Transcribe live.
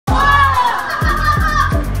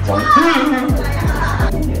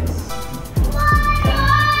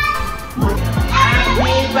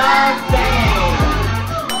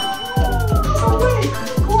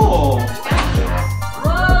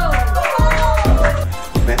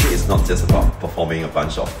Magic is not just about performing a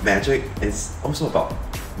bunch of magic, it's also about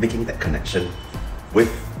making that connection with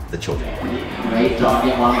the children. Great job,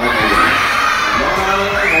 get one more.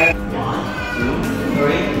 1,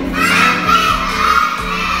 2, 3.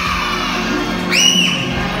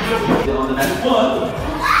 On the next one.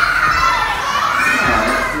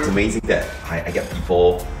 It's amazing that I get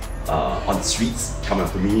people on the streets coming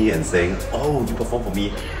up to me and saying, oh, you performed for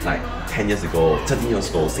me like 10 years ago, 13 years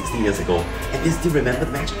ago, 16 years ago, and they still remember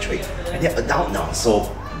the magic trick, and they're adult now.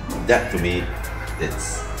 So that to me,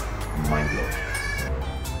 it's mind-blowing.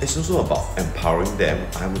 It's also about empowering them.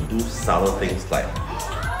 I would do subtle things like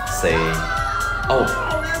say, oh,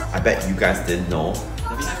 I bet you guys didn't know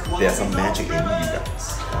there's some magic in you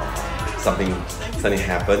guys. Something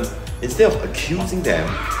happened. Instead of accusing them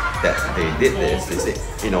that they did this, they say,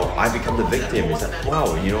 you know, I become the victim. It's like,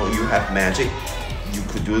 wow, you know, you have magic, you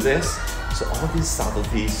could do this. So all these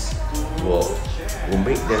subtleties will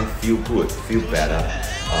make them feel good, feel better,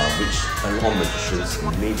 which a lot of magicians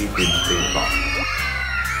maybe didn't think about.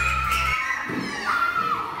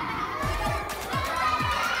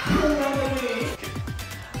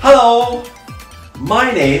 Hello,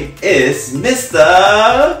 my name is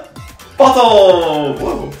Mr. Bottle.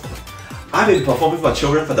 Whoa. I've been performing for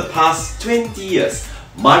children for the past 20 years.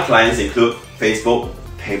 My clients include Facebook,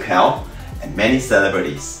 PayPal, and many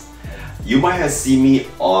celebrities. You might have seen me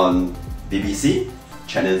on BBC,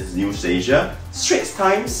 Channel News Asia, Straits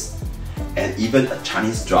Times, and even a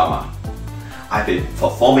Chinese drama. I've been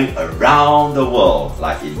performing around the world,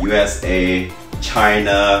 like in USA,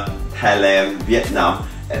 China, Thailand, Vietnam,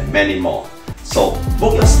 and many more. So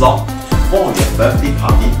book your slot for your birthday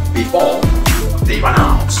party before they run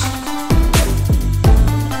out.